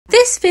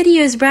This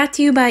video is brought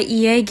to you by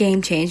EA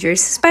Game Changers.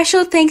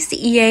 Special thanks to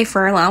EA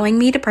for allowing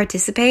me to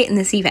participate in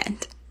this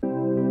event.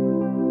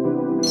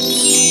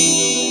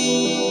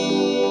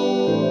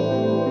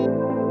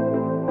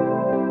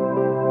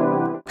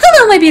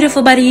 Hello my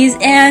beautiful buddies,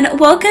 and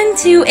welcome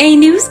to a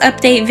news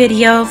update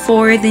video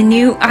for the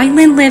new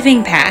Island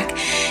Living pack.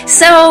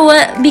 So,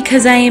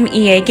 because I am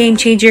EA Game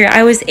Changer,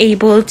 I was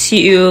able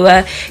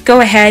to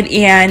go ahead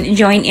and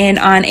join in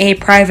on a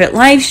private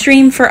live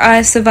stream for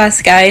us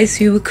guys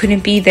who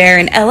couldn't be there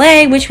in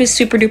LA, which was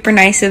super duper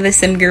nice of the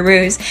Sim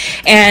Gurus.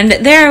 And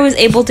there I was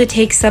able to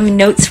take some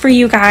notes for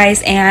you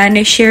guys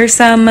and share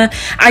some,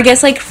 I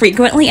guess, like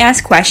frequently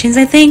asked questions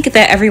I think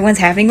that everyone's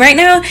having right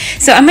now.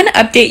 So I'm gonna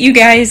update you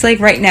guys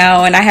like right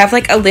now, and I have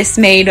like a list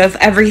made of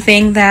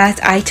everything that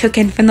I took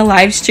in from the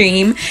live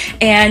stream.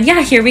 And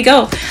yeah, here we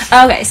go.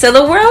 Okay, so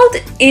the world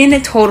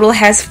in total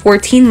has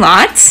 14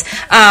 lots,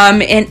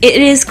 and it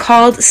is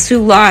called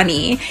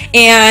Sulani.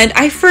 And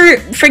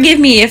forgive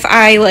me if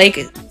I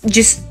like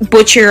just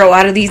butcher a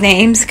lot of these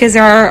names because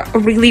they're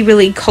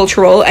really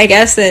cultural, I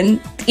guess,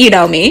 and you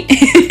know me.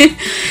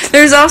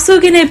 There's also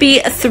gonna be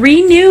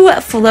 3 new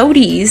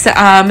floaties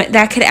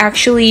that could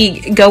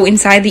actually go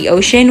inside the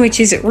ocean, which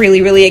is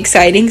really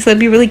exciting. So it'd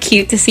be really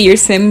cute to see your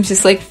Sims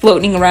just like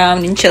floating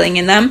around and chilling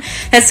in them.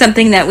 That's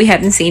something that we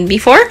haven't seen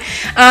before.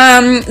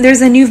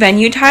 There's a new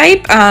venue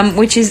type,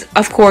 which is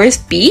of course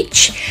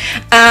beach.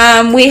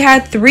 We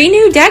had 3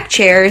 new deck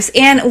chairs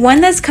and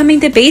 1 that's coming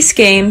to base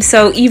game.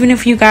 So even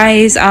if you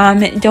guys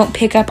don't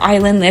pick up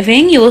Island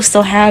Living, you will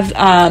still have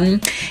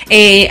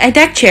a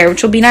deck chair,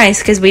 which will be nice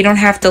because we don't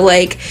have to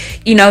like,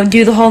 you know,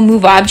 do the whole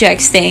move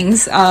objects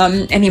things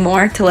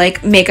anymore to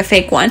like make a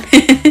fake one.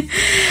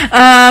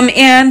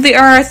 And there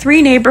are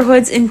 3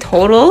 neighborhoods in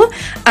total.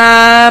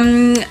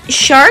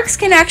 Sharks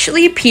can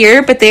actually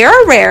appear, but they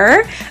are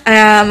rare,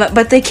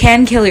 but they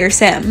can kill your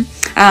Sim.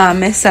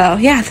 So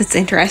yeah, that's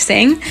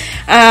interesting.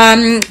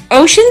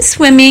 Ocean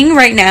swimming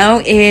right now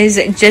is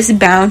just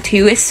bound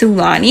to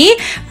Sulani,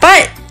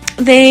 but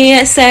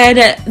they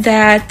said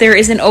that there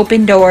is an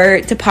open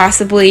door to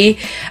possibly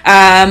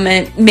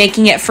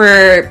making it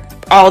for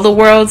all the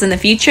worlds in the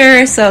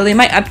future, so they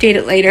might update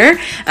it later.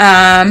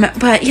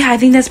 But yeah, I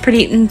think that's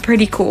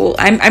pretty cool.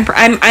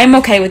 I'm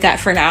okay with that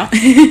for now.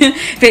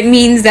 If it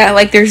means that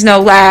like there's no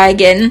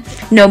lag and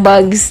no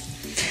bugs.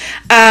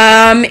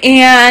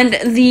 And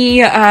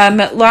the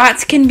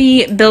lots can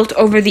be built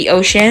over the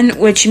ocean,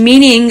 which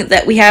meaning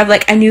that we have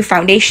like a new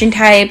foundation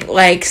type,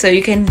 like so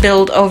you can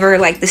build over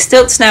like the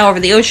stilts now over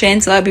the ocean,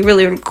 so that'd be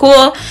really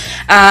cool.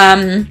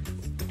 I'm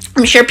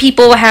sure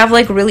people will have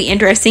like really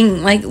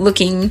interesting like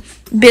looking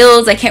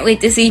builds. I can't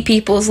wait to see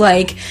people's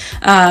like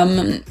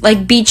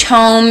beach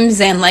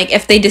homes, and like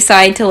if they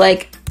decide to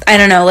like, I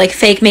don't know, like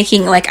fake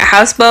making like a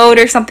houseboat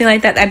or something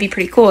like that, that'd be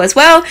pretty cool as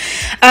well.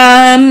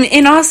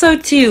 And also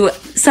too,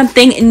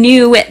 something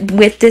new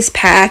with this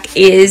pack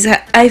is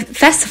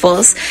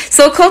festivals.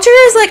 So culture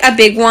is like a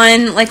big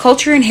one. Like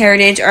culture and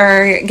heritage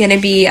are gonna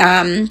be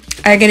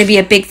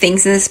a big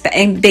things in this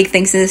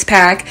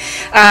pack.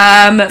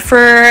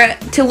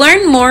 To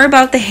learn more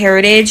about the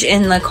heritage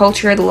and the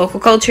culture, the local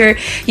culture,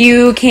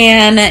 you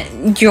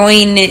can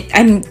join in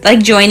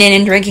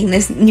and drinking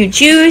this new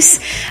juice.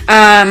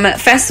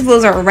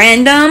 Festivals are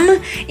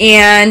random,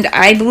 and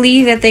I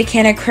believe that they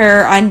can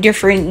occur on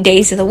different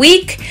days of the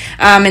week,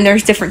 and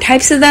there's different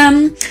types of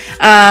them.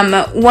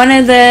 One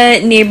of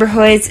the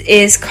neighborhoods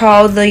is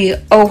called the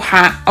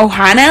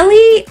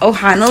Ohanali.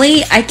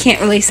 I can't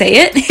really say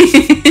it.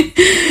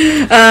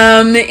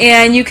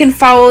 And you can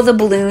follow the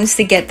balloons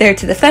to get there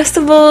to the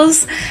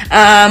festivals.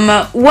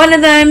 One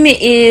of them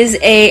is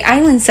a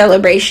island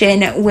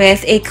celebration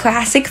with a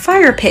classic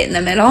fire pit in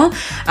the middle.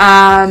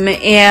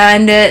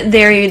 And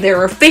there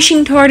were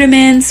fishing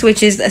tournaments,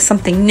 which is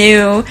something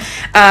new.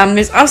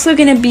 There's also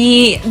going to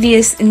be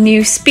this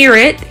new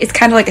spirit. It's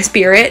kind of like a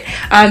spirit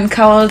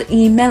called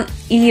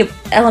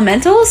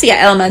Elementals?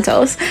 Yeah,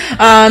 Elementals.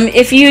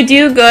 If you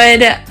do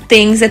good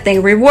things, that they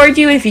reward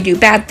you. If you do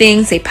bad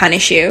things, they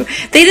punish you.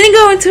 They didn't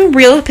go into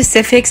real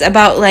specifics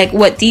about like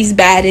what these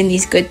bad and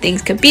these good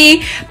things could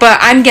be, but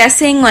I'm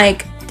guessing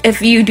like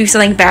if you do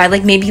something bad,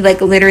 like maybe like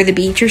litter the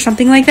beach or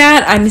something like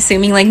that, I'm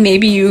assuming like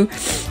maybe you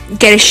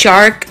get a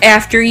shark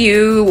after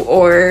you,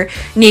 or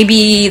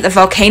maybe the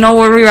volcano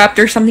will erupt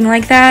or something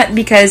like that,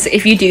 because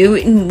if you do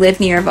live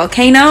near a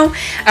volcano,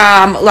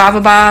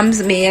 lava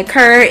bombs may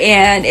occur,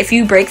 and if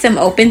you break them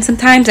open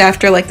sometimes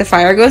after like the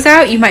fire goes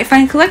out, you might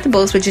find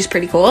collectibles, which is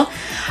pretty cool.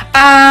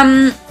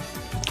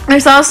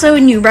 There's also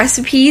new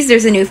recipes.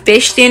 There's a new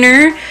fish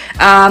dinner,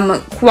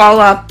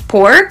 koala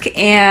pork,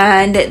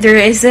 and there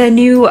is a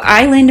new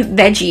island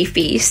veggie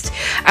feast.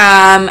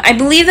 I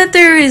believe that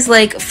there is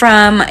like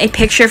from a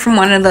picture from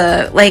one of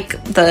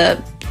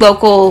the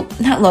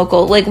not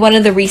local, like one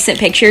of the recent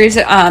pictures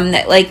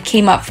that like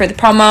came up for the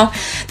promo.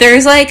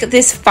 There's like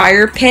this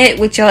fire pit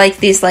which are like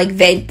this like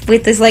veg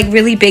with this like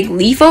really big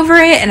leaf over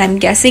it, and I'm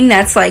guessing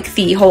that's like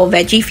the whole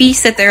veggie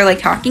feast that they're like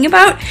talking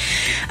about.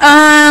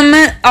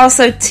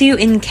 Also too,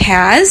 in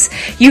Kaz,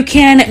 you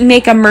can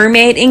make a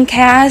mermaid in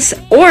Kaz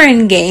or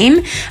in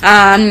game.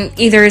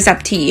 Either is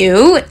up to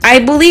you. I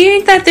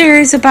believe that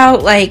there's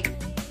about like,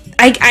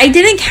 I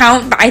didn't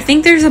count, but I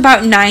think there's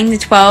about 9 to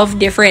 12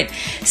 different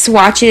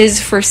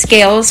swatches for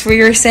scales for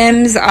your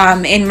Sims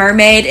in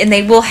Mermaid, and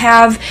they will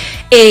have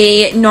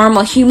a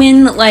normal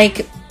human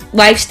like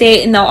life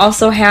state, and they'll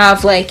also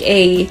have like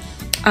a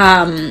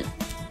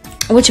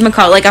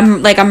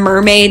whatchamacallit, like a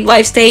mermaid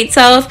life state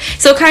itself.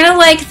 So kind of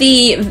like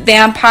the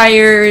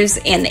vampires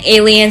and the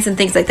aliens and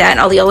things like that, and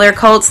all the other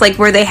cults, like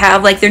where they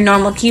have like their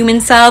normal human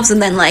selves, and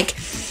then like,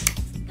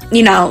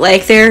 you know,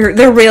 like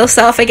their real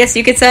self, I guess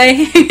you could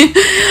say.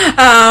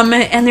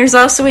 And there's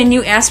also a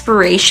new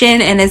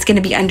aspiration, and it's going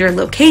to be under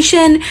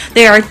location.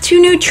 There are 2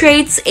 new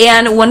traits,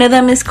 and one of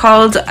them is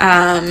called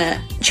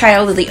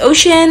Child of the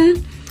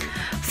Ocean.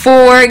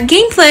 For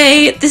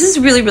gameplay, this is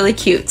really, really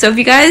cute. So if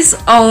you guys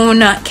own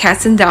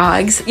cats and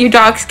dogs, your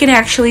dogs can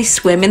actually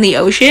swim in the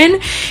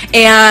ocean,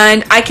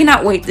 and I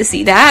cannot wait to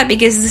see that,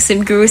 because the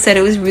Sim Guru said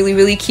it was really,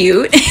 really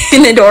cute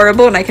and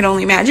adorable, and I can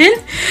only imagine.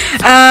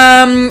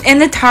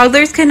 And the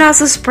toddlers can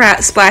also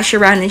splash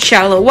around in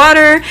shallow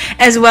water,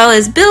 as well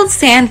as build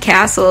sand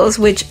castles,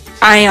 which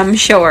I am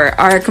sure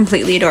are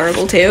completely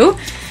adorable too.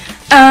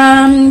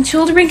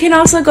 Children can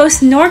also go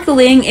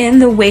snorkeling in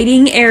the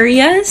waiting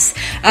areas.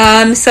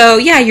 So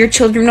yeah, your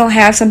children will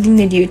have something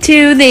to do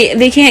too.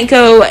 They can't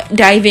go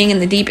diving in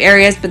the deep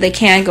areas, but they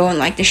can go in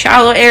like the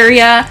shallow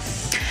area.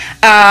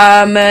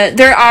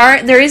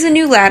 There is a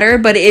new ladder,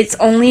 but it's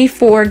only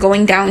for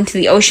going down to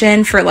the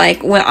ocean for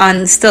like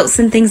on stilts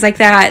and things like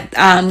that,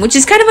 which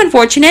is kind of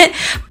unfortunate,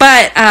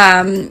 but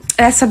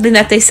that's something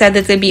that they said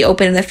that they'd be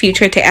open in the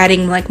future to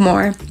adding like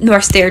more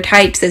stair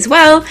types as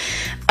well.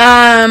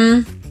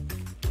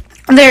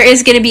 There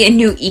is going to be a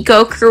new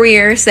eco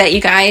careers that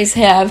you guys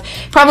have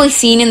probably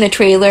seen in the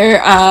trailer,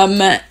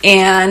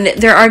 and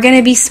there are going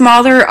to be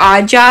smaller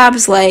odd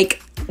jobs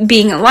like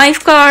being a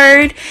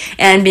lifeguard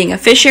and being a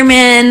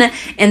fisherman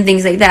and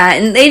things like that.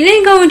 And they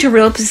didn't go into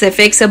real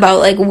specifics about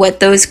like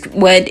what those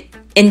would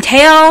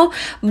entail,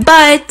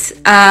 but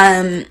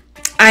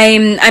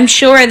I'm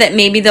sure that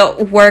maybe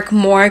they'll work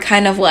more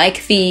kind of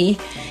like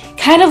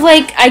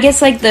I guess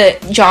like the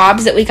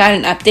jobs that we got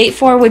an update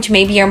for, which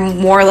maybe are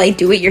more like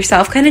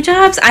do-it-yourself kind of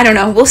jobs. I don't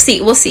know. We'll see.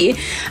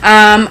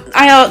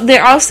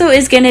 There also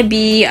is going to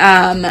be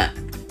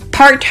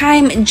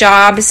part-time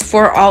jobs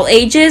for all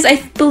ages,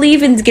 I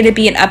believe, and it's going to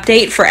be an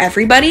update for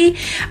everybody,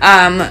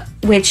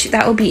 which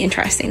that will be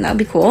interesting. That would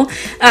be cool.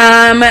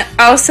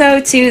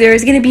 Also, too,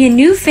 there's going to be a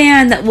new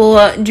fan that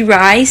will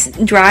dry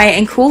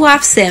and cool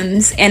off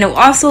Sims, and it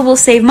also will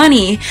save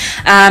money.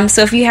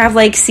 So if you have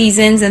like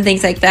seasons and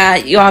things like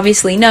that, you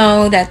obviously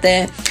know that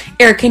the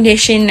air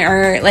condition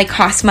or like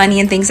cost money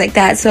and things like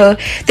that. So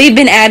they've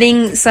been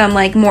adding some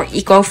like more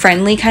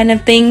eco-friendly kind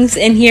of things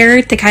in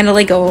here to kind of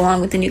like go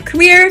along with the new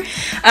career.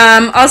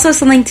 Also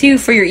something too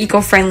for your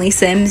eco-friendly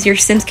Sims, your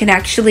Sims can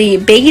actually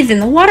bathe in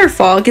the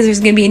waterfall, because there's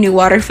going to be a new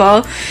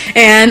waterfall,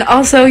 and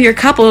also your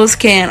couples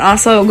can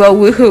also go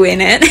woohoo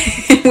in it,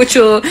 which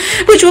will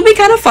be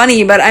kind of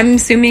funny, but I'm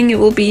assuming it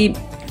will be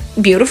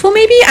beautiful,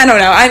 maybe. I don't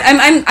know.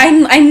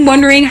 I'm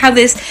wondering how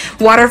this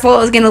waterfall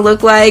is gonna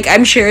look like.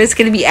 I'm sure it's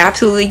gonna be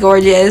absolutely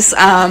gorgeous.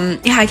 Yeah,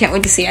 I can't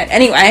wait to see it.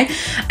 Anyway,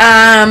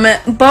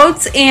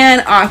 boats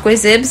and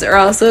aquazips are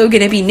also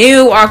gonna be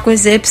new.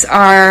 Aquazips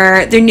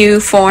are the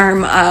new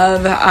form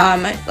of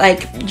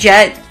like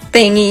jet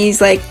thingies,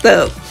 like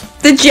the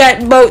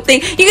jet boat thing.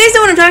 You guys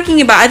know what I'm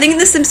talking about. I think in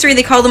The Sims 3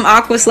 they call them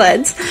aqua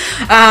sleds.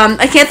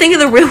 I can't think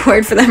of the real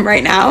word for them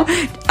right now.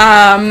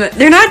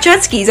 They're not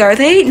jet skis, are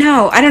they?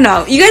 No, I don't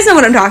know. You guys know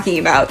what I'm talking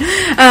about.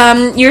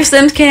 Your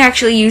Sims can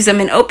actually use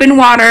them in open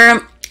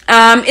water.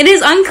 It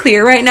is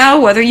unclear right now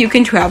whether you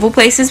can travel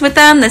places with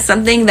them. That's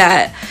something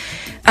that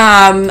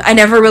I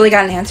never really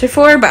got an answer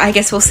for, but I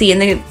guess we'll see in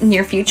the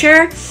near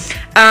future.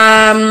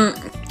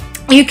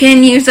 You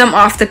can use them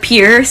off the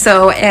pier,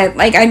 so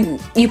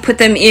you put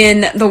them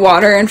in the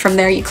water, and from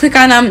there you click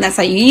on them, and that's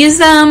how you use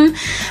them.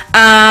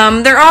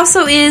 There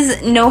also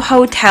is no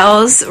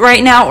hotels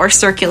right now or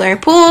circular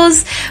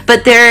pools,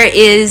 but there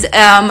is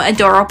a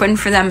door open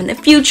for them in the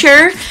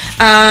future.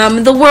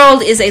 The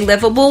world is a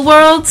livable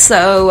world,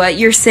 so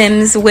your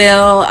Sims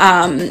will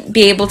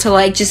be able to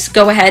like just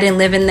go ahead and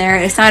live in there.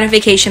 It's not a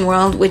vacation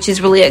world, which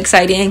is really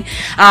exciting.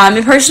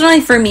 And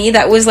personally for me,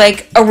 that was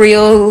like a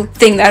real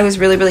thing that I was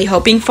really, really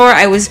hoping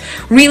for. I was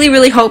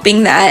really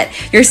hoping that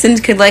your Sims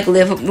could like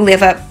live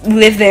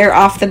there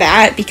off the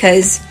bat,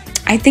 because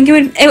I think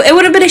it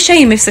would have been a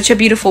shame if such a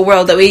beautiful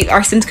world that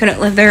our Sims couldn't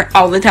live there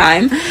all the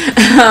time.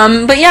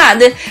 But yeah,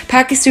 the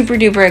pack is super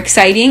duper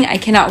exciting. I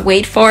cannot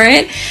wait for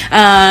it.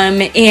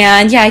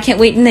 And yeah, I can't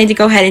wait to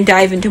go ahead and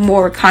dive into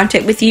more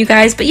content with you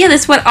guys. But yeah,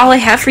 that's all I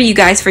have for you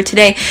guys for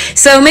today.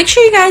 So make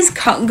sure you guys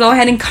go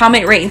ahead and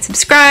comment, rate, and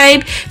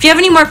subscribe. If you have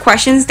any more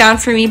questions down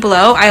for me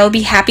below, I will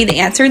be happy to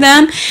answer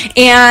them.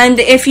 And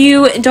if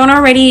you don't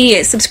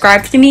already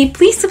subscribe to me,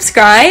 please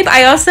subscribe.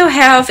 I also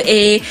have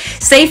a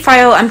save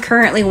file I'm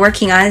currently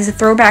working on. Is a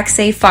throwback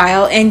save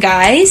file, and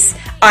guys,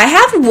 I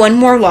have one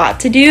more lot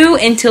to do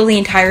until the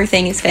entire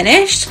thing is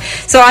finished,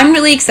 so I'm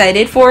really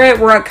excited for it.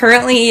 We're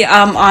currently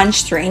on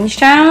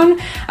Strangetown,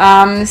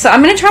 so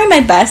I'm gonna try my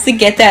best to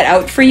get that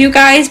out for you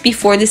guys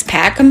before this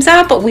pack comes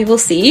out, but we will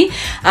see,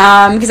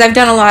 because I've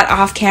done a lot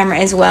off camera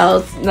as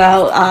well,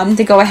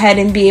 to go ahead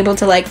and be able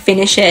to like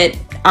finish it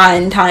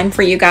on time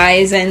for you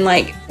guys and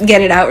like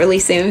get it out really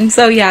soon.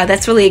 So yeah,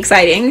 that's really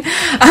exciting.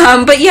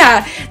 But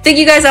yeah, thank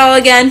you guys all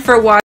again for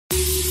watching.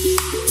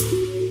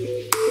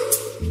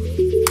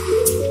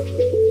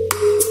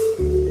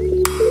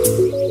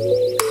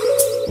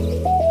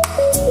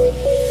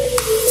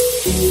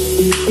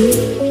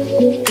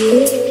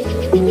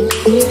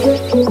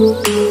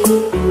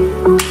 Thank you.